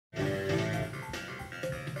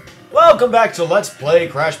Welcome back to Let's Play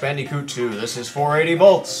Crash Bandicoot 2. This is 480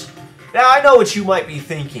 volts. Now, I know what you might be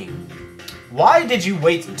thinking. Why did you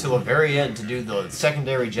wait until the very end to do the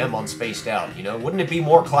secondary gem on Spaced Out? You know, wouldn't it be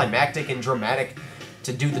more climactic and dramatic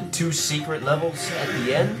to do the 2 secret levels at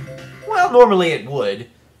the end? Well, normally it would,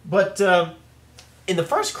 but in the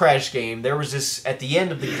first Crash game, there was this, at the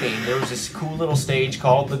end of the game, there was this cool little stage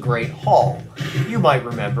called the Great Hall. You might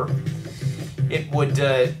remember.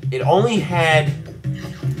 It only had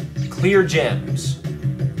clear gems,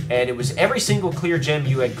 and it was every single clear gem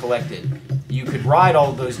you had collected. You could ride all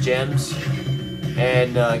of those gems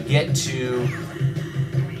and get to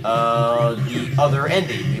the other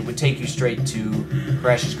ending. It would take you straight to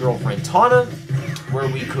Crash's girlfriend Tana, where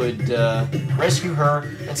we could rescue her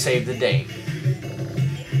and save the day.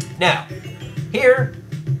 Now, here,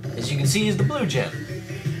 as you can see, is the blue gem.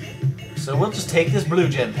 So we'll just take this blue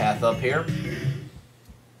gem path up here.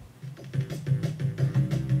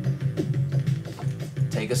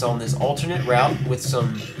 Take us on this alternate route with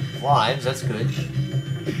some lives. That's good.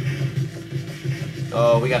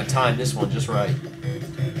 Oh, we gotta time this one just right.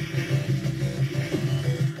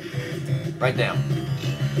 Right now.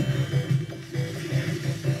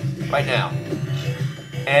 Right now.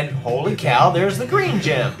 And holy cow, there's the green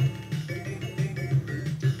gem.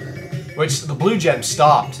 Which the blue gem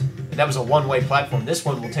stopped. And that was a one-way platform. This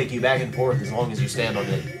one will take you back and forth as long as you stand on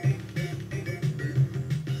it.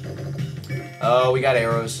 Oh, we got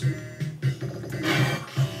arrows.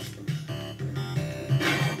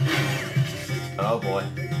 Oh boy.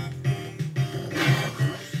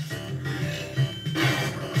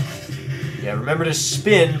 Yeah, remember to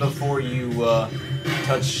spin before you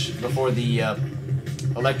before the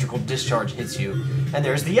electrical discharge hits you. And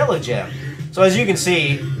there's the yellow gem. So as you can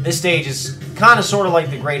see, this stage is kind of sort of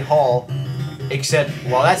like the Great Hall, except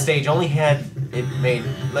while that stage only had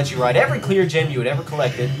let you ride every clear gem you had ever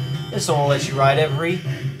collected. This one will let you ride every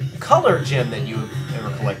color gem that you've ever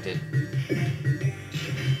collected.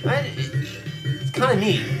 It's kind of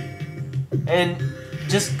neat. And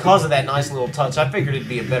just because of that nice little touch, I figured it'd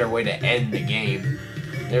be a better way to end the game.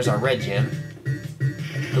 There's our red gem.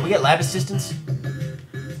 Did we get lab assistance?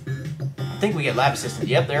 I think we get lab assistance.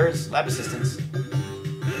 Yep, there is lab assistance.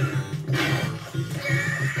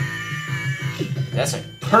 That's a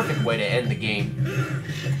perfect way to end the game.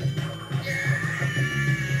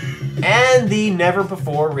 And the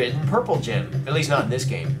never-before-written purple gem. At least not in this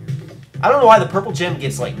game. I don't know why the purple gem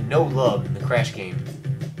gets, like, no love in the Crash game.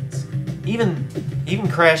 Even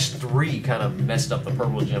Crash 3 kind of messed up the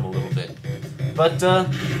purple gem a little bit. But,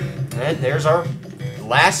 and there's our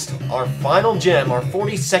final gem, our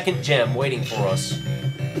 42nd gem waiting for us.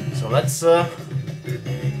 So let's, yep,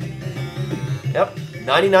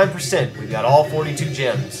 99%. We've got all 42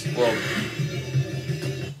 gems. Well,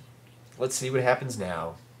 let's see what happens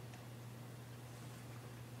now.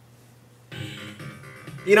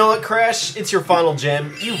 You know what, Crash? It's your final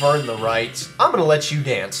gem. You've earned the right. I'm gonna let you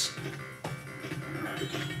dance.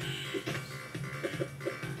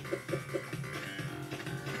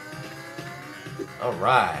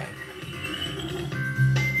 Alright.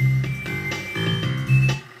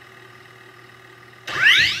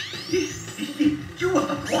 You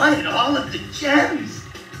acquired all of the gems!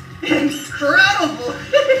 Incredible!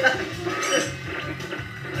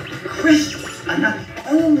 Crystals are not the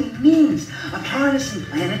only means of harnessing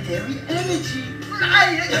planetary energy,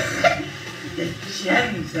 right? The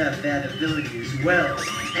gems have that ability as well,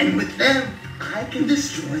 and with them, I can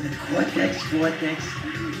destroy the Cortex Vortex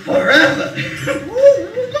forever!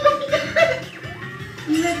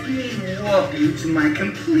 Let me walk you to my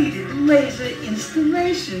completed laser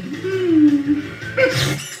installation.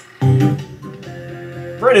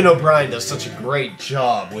 Brendan O'Brien does such a great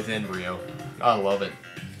job with Embryo. I love it.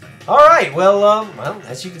 Alright, well,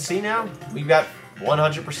 as you can see now, we've got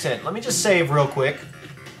 100%. Let me just save real quick.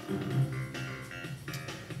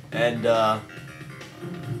 And, yep,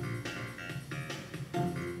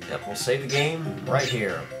 we'll save the game right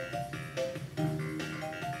here.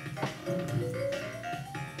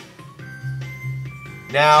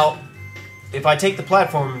 Now, if I take the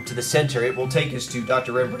platform to the center, it will take us to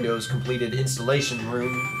Dr. Embryo's completed installation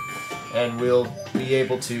room, and we'll be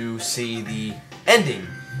able to see the ending.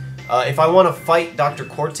 If I want to fight Dr.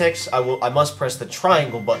 Cortex, I must press the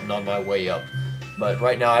triangle button on my way up. But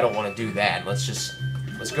right now I don't want to do that.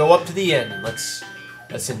 Let's go up to the end and let's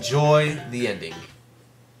enjoy the ending.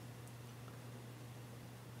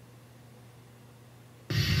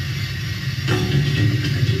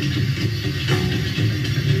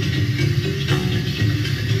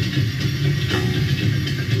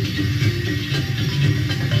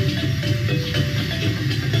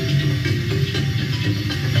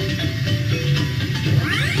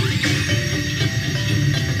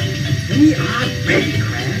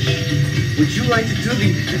 like to do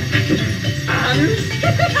the honors?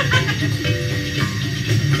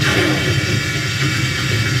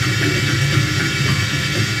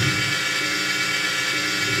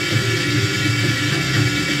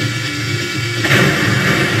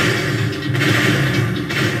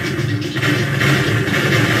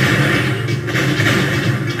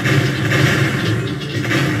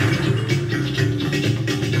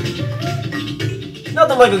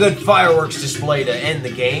 Nothing like a good fireworks display to end the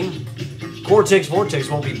game. Cortex Vortex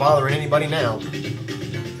won't be bothering anybody now.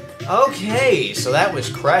 Okay, so that was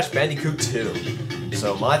Crash Bandicoot 2.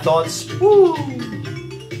 So my thoughts, woo!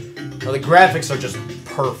 Well, the graphics are just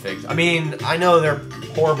perfect. I mean, I know they're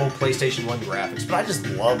horrible PlayStation 1 graphics, but I just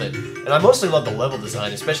love it. And I mostly love the level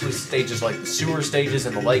design, especially stages like the sewer stages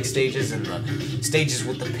and the lake stages and the stages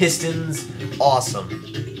with the pistons. Awesome.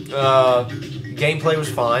 Gameplay was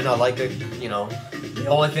fine. I liked it, you know. The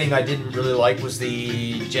only thing I didn't really like was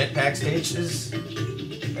the jetpack stages,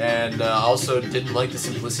 and also didn't like the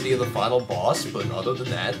simplicity of the final boss, but other than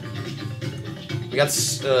that, we got,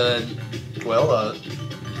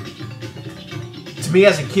 to me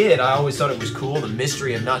as a kid, I always thought it was cool, the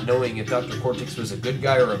mystery of not knowing if Dr. Cortex was a good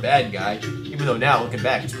guy or a bad guy, even though now, looking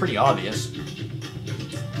back, it's pretty obvious.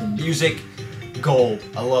 Music, gold.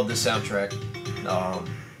 I love the soundtrack.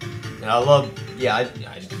 And I love, yeah, I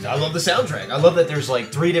love the soundtrack. I love that there's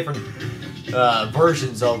like 3 different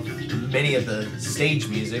versions of many of the stage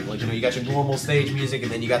music. Like, you know, you got your normal stage music,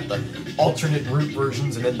 and then you got the alternate route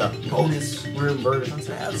versions, and then the bonus room versions.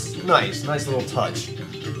 That's nice, nice little touch.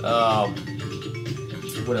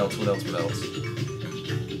 What else?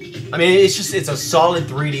 I mean, it's a solid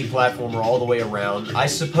 3D platformer all the way around. I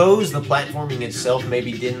suppose the platforming itself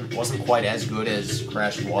maybe wasn't quite as good as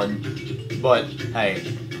Crash 1, but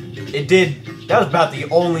hey. That was about the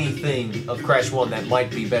only thing of Crash 1 that might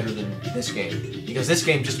be better than this game. Because this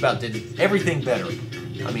game just about did everything better.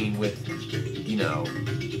 I mean, with, you know,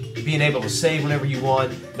 being able to save whenever you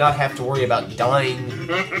want, not have to worry about dying.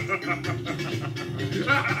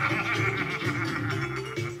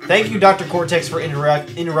 Thank you, Dr. Cortex, for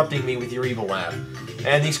interrupting me with your evil laugh.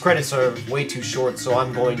 And these credits are way too short, so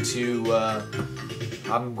I'm going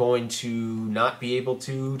to not be able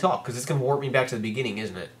to talk, because it's going to warp me back to the beginning,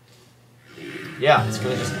 isn't it? Yeah, it's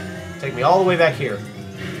going to just take me all the way back here.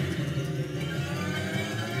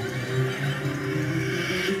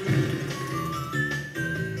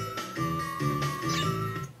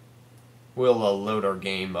 We'll load our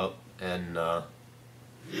game up and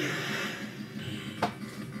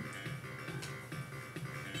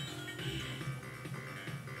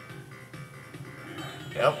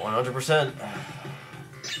yep, 100%.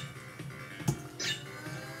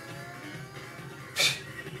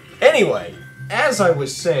 Anyway, as I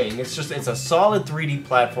was saying, it's a solid 3D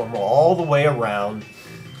platformer all the way around.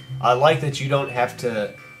 I like that you don't have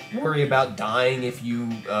to worry about dying if you're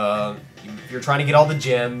trying to get all the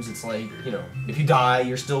gems. It's like, you know, if you die,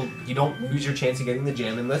 you don't lose your chance of getting the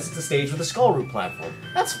gem unless it's a stage with a skull root platform.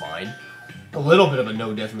 That's fine. A little bit of a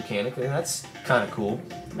no-death mechanic, and that's kind of cool.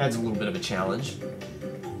 Adds a little bit of a challenge.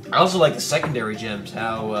 I also like the secondary gems,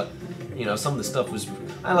 how, you know, some of the stuff was...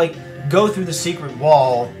 I like, go through the secret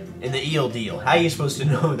wall in the eel deal. How are you supposed to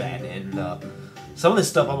know that? And some of this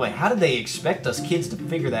stuff, I'm like, how did they expect us kids to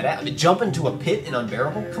figure that out? I mean, jump into a pit in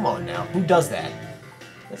Unbearable? Come on now. Who does that?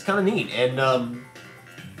 That's kind of neat. And I'm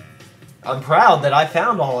proud that I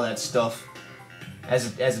found all of that stuff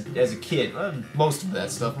as a kid. Most of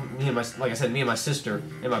that stuff. Like I said, me and my sister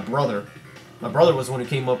and my brother. My brother was the one who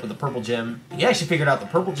came up with the purple gem. He actually figured out the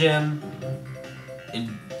purple gem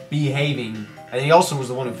in behaving. And he also was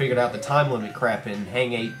the one who figured out the time limit crap in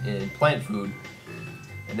Hang 8 and Plant Food.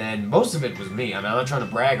 And then most of it was me. I mean, I'm not trying to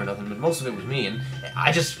brag or nothing, but most of it was me. And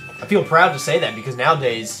I feel proud to say that because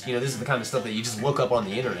nowadays, you know, this is the kind of stuff that you just look up on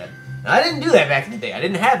the internet. And I didn't do that back in the day. I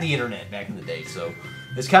didn't have the internet back in the day, so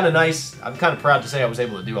it's kind of nice. I'm kind of proud to say I was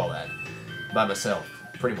able to do all that by myself,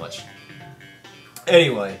 pretty much.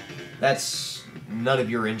 Anyway, that's none of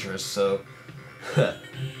your interest, so...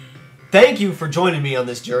 Thank you for joining me on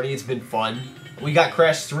this journey. It's been fun. We got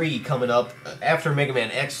Crash 3 coming up after Mega Man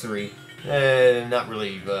X3. Not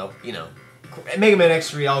really, well, you know. Mega Man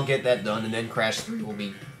X3, I'll get that done, and then Crash 3 will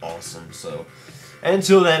be awesome, so...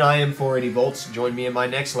 Until then, I am 480 Volts. Join me in my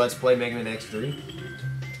next Let's Play Mega Man X3.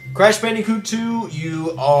 Crash Bandicoot 2,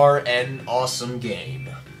 you are an awesome game.